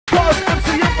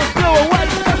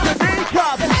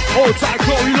Hold tight,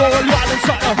 glory, you're a lot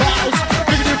inside the house.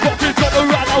 Bigger than fucking top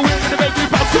around, now we're gonna make you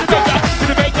bounce.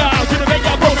 Gonna make ya,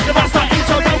 boss, the master,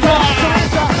 each of the one.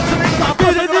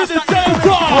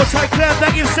 Hold tight, Clem,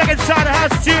 thank you, second side of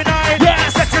house, G9.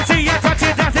 Yes! Section T, yeah, touch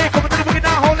it, that's it. Coming to the wicked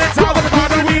now, hold it tight. With the bar,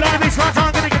 the wheel, and the beach, right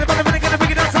on. Gonna get the bottom, gonna bring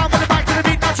it down, time. With the back to the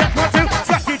beat, now check 1, 2.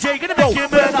 Slack DJ, gonna make you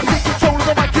burn. I take control of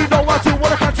the mic, you know I do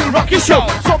what I can to rock your show.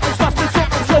 Something's faster,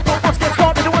 something's slow, but must get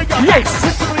started away. Yes!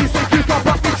 Hit the police, think you can't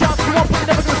block me, chance you want, but you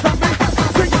never gonna stop me.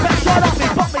 Swing your back right at me,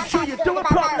 but make sure you do it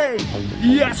properly.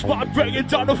 Yes, but I'm bringing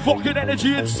down the fucking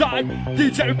energy inside.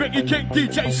 DJ Ricky King,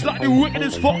 DJ slightly wicked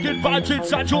as fucking vibes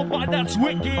inside your mind, that's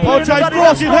wicked. Hold tight,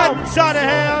 bros, you've had inside the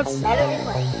house.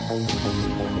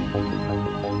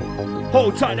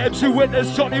 Hold tight, MC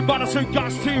Witness, Johnny Madison,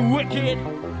 Gas Team, wicked.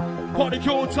 Party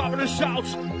cool, time of the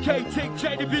shouts. K-Tick,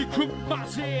 JDB, crew,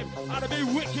 massive. Out of me,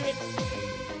 wicked.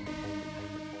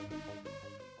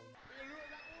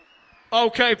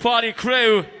 Okay, party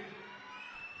crew.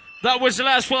 That was the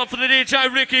last one for the DJ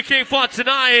Ricky King for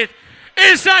tonight.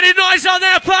 Is that it nice out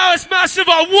there, Powers? Massive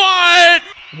on one!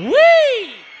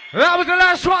 Whee! That was the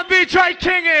last one, DJ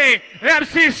Kingy.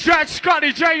 MC Stretch,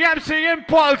 Scotty J, MC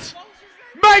Impulse.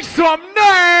 Make some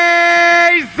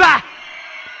noise!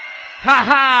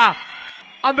 Haha!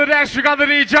 On the next, we got the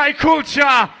DJ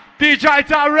Culture, DJ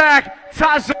Direct,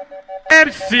 Tazo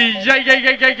MC.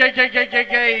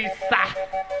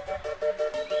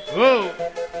 Whoa.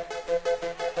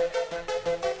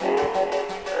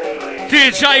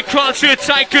 DJ Culture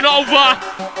taking over.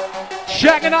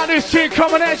 Checking out this tune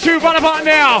coming at you right about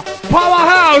now.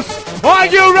 Powerhouse, are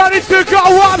you ready to go?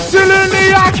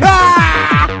 Absolutely, I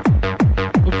can!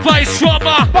 Bass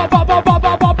drummer. Bass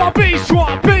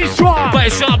drum, bass drum.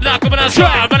 Bass drum, now coming on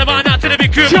strong. Run about now to the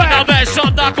big crew. Now bass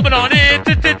drum, now coming on in.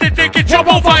 Get your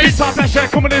move face.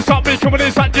 Coming inside,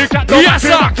 you can't do yes,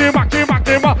 sir.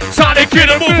 Sonic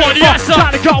killer move on, yes, sir.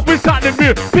 Trying to go inside the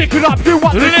mirror. Pick it up, you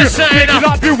want the listen. Pick it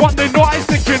up, you want the noise.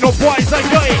 Thinking of boys like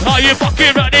me. Are you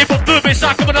fucking ready for the bass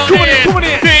now coming on in?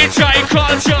 DJ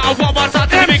Culture, one more time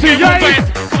to the big crew.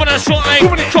 Coming on strong,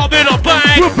 coming on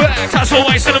bang. That's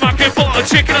always in the microphone.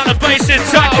 Chicken on the bass in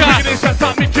Taka. Taking it,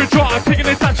 that make you draw. Taking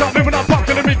it, that shot, moving up,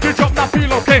 bumping to make you drop. That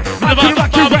feel okay. I'm gonna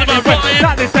rock you right.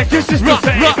 That is that kiss is rock.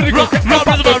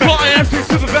 MCs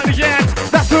to the very end.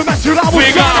 That's the match you love.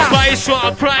 We got bass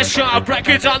drum, pressure,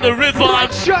 breaking down the rhythm.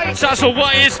 That's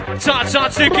always time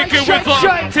to kick it with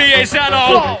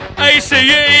TAZO, ACE, 2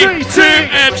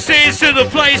 MCs to the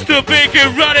place to be.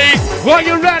 Get ready. Are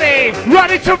you ready?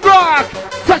 Ready to rock?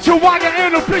 Touch your wire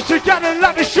in a bitch, you gotta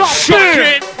let me shot.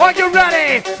 Are you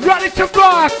ready? Ready to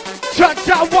rock? Touch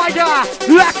that wire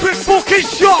like a fucking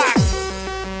shot.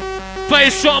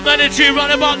 Bass drum energy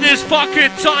right about this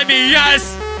fucking time,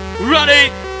 yes.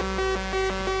 Ready.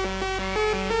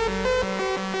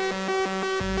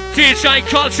 DJ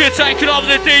Culture taking over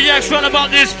the DX right about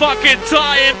this fucking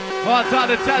time. Hot time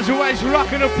the Tazo B's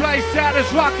rocking the place, Dad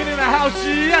is rocking in the house,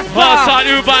 yes sir. Hot time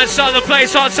Uber inside the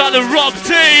place, hot time the Rob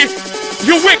T.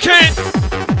 You're wicked.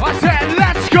 I said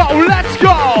let's go, let's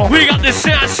go. We got the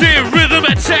sound, rhythm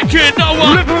and taking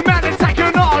over. Rhythm and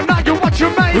taking on, now you what you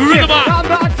make. Rhythm I'm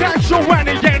not attention when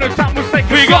it ain't no time mistake.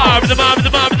 We got rhythm,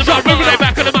 right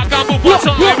back on the back, I'm move one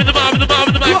time. Rhythm, go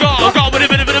with it,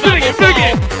 bit of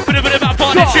a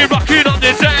party, rocking on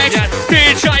the decks.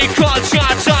 DJ Culture,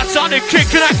 on the kick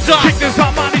connector. Kick this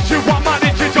on, manage you,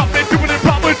 drop it, doing it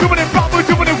proper, doing it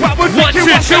well. 1, 2,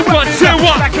 3, 1, 2,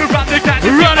 1.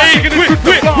 Ready,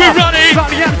 we're ready.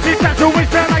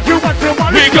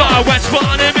 We got a wet spot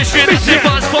on a mission, and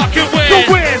Simon's fucking win.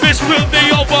 This will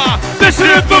be over, this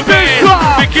is the big.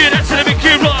 Wicked to the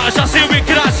Mickey Rush, I see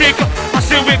wicked, I see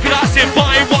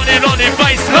fine, one in on the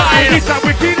baseline. It's a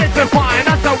wicked, it's a fine,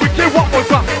 that's a wicked one more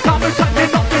time. Time is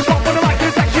shining up the shop on the mic,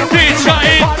 it's action.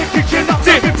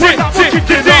 Take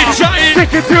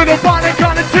it to the body,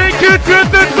 gonna take you to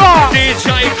the top. DJ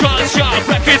Culture,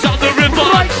 records on the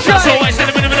river. That's always in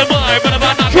the middle of the mind, but I'm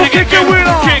not gonna get it with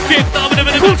us. Kick, now in the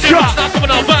middle of the rush, not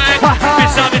coming on back.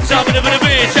 It's time in the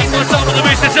beach, check what's up on the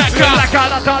beach, like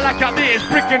this,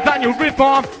 breaking down your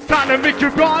rhythm. Time to make you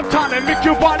run, time to make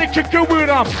your body kick your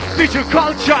rhythm. DJ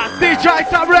Culture, DJ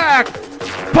Direct,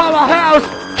 Powerhouse,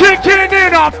 kicking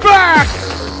in our back.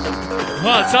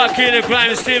 Well, talking to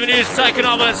Graham, Stephen is taking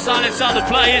over and starting inside the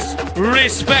place.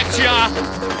 Respect ya.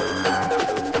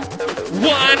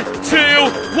 1, 2,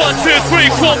 1, 2, 3,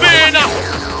 come in.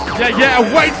 Yeah,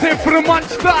 waiting for the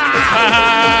monster.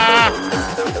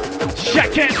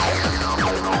 Check it.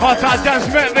 Hot time dance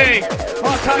met me.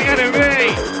 Hot time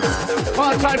enemy.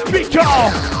 Hot time Pico.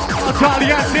 Hot time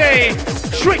Yancy.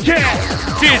 Shrink it.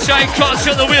 DJ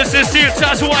Culture on the wheels, this dude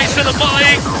Tazo B's in the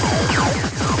mic.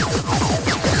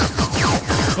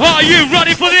 Are you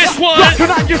ready for this one? Rocking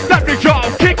on your stepping car,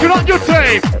 kicking on your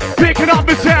tape, picking up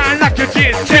the town like a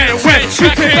gin. When you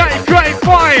say great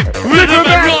fine, rhythm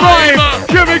and rhyme.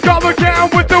 Here we go again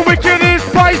with the wickedest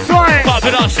bassline. Pop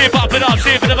it up, shit, pop it up,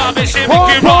 shit, for the vibe, shit,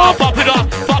 make it rock. Pop it up,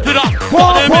 pop it up.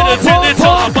 1 minute till the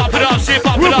top. Pop it up, shit,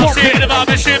 pop it up, shit, for the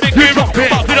vibe, shit, make it rock.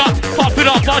 Pop it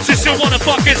up, I just don't wanna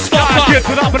fucking stop. I get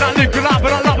it up and I lick it up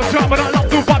and I love it up and I love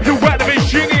to pop you wet the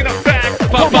machine in effect.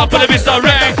 Pop up and it's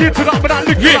direct. Get it up and I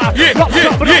lick it up.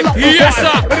 Yes,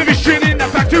 sir. And the machine in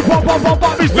effect to pop. We are,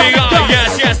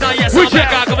 yes, now yes, I'm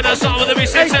back. Coming on song with the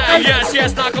mission.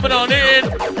 Yes, now coming on in.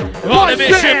 On a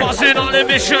mission, bossing on a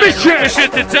mission. Mission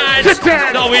to dance.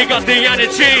 Now we got the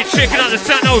energy, shaking on the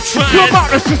sun, no trend. Come on,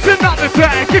 it's just another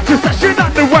day. Get your session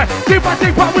underway. Deep by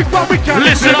deep, what we can.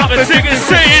 Listen up and sing and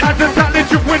sing. As the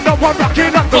talent you win, no one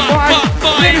rocking up the mic.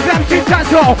 Ladies, MC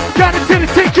Tazo, got it to the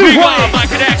take you away. We got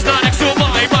Mike not next to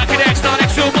mine. Mike not next to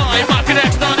mine. Mike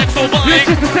not next to mine. It's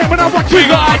just the same when I watch you We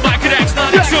got live. Mike not next to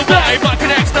mine. Mike not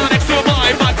next to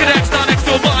mine. Mike not next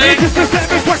to mine. It's just the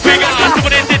same as what We you got like.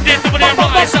 someone in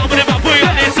rise. Someone in my boy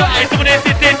on the inside. Someone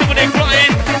in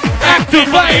grind.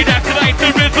 Activate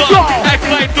the rhythm.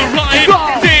 Activate the rhyme.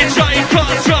 DJ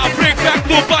Contra, bring back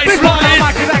the bassline.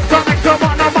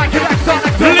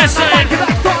 Listen.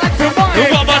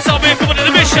 One more time, we're coming to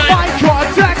the mission. We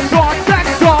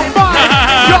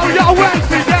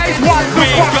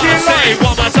gotta say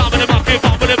one more time in the back,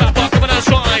 bump in the back, coming and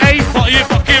try. Are you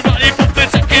fucking ready for the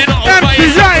second out?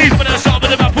 Coming and shot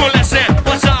with the back, pull, let's say.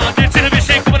 What's up? The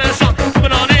television coming and shot,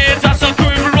 coming on in. That's a crew,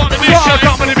 we're on the mission. Turn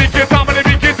up the MIC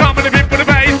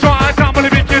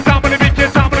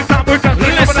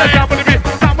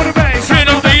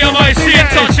and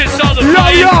touch it, so the place.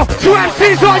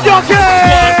 20's on your One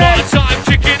game! more time,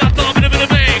 chicken, I'm thumbing in the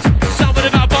mix. Some of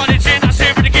them are body chin, I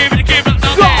say, for the game, right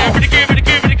now. For the game, wrong.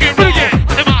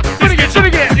 On the mark, let's get to the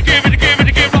game,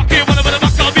 rocking, one of the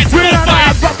back, I'll be too fast.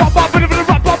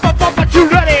 You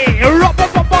ready?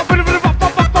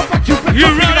 You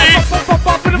ready?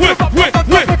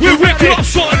 We're close,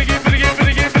 son.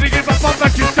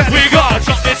 We got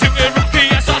drop it to it, rocky,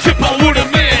 yes, I trip on with a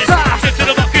miss. Sit to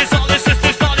the buckets, all the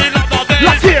sisters starting up my bed.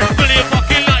 Brilliant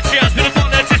fucking lights, yes, with the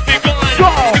fun that just begun.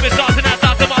 Give it stars and that's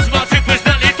not the boss of our trip, was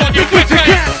Nelly, don't you quit it.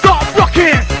 Can't stop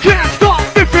rocking, can't stop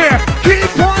living,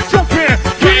 keep on jumping,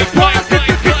 keep on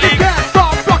living, can't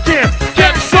stop rocking,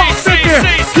 can't stop living,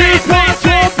 keep on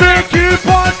jumping, keep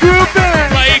on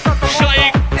grooving.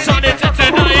 Shake, sun it up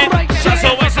tonight. That's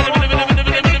always in the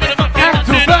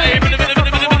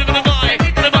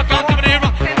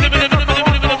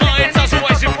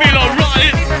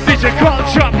DJ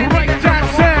Culture, break that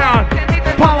sound.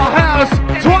 Powerhouse,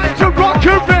 time to rock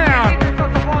around.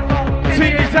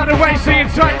 TA's out of way, singing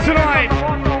tight tonight.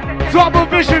 Double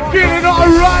vision, feeling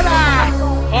alright.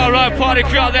 Alright, party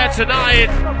crowd there tonight.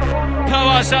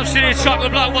 Powerhouse absolutely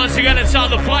chocolate block once again inside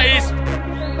the place.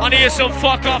 I need some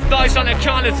fuck off dice on the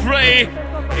count of 3.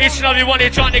 Each and every one of you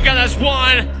join together as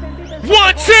one.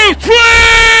 1, 2, 3!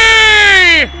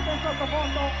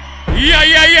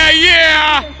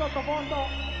 Yeah!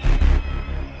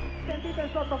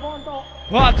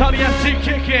 Well, Tony MC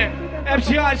kicking.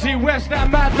 MCIZ West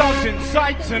and Mad Dogs in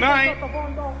sight tonight.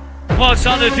 What's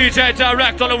on the DJ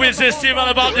Direct on the Wizards team all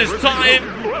about this time?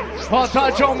 Hot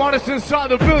time Joe Morrison inside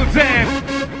the building.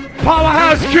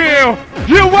 Powerhouse crew,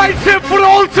 you waiting for the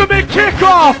ultimate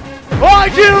kickoff? Are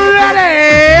you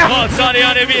ready? What's on the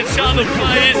enemy inside the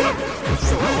place?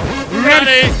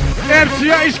 Ready?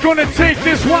 MCA's gonna take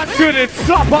this one to the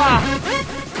topper.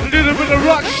 A little bit of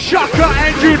rock shaka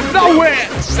and you know it.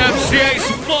 MCA's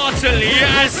mortal,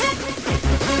 yes.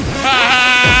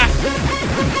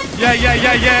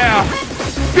 Yeah.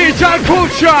 DJ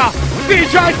Culture,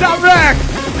 DJ Direct.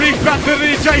 Bring back the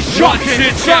DJ shocking. 1,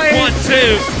 2, check 1,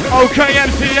 2. Okay,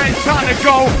 MCA's time to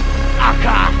go.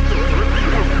 Aka.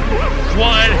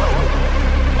 1.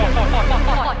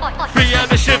 Free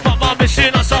mission, fuck my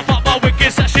mission. I saw fuck my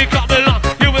wicked session coming on.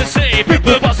 You will see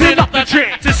people busting up the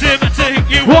track to see me to hit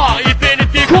you. Why? Even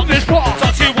if you come this far,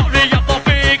 don't you worry about my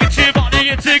finger, your body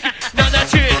and ticket. Now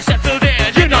that you're settled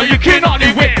in, you know you can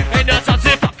only win. And that's how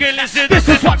to fucking listen. This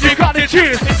is what you gotta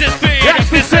choose.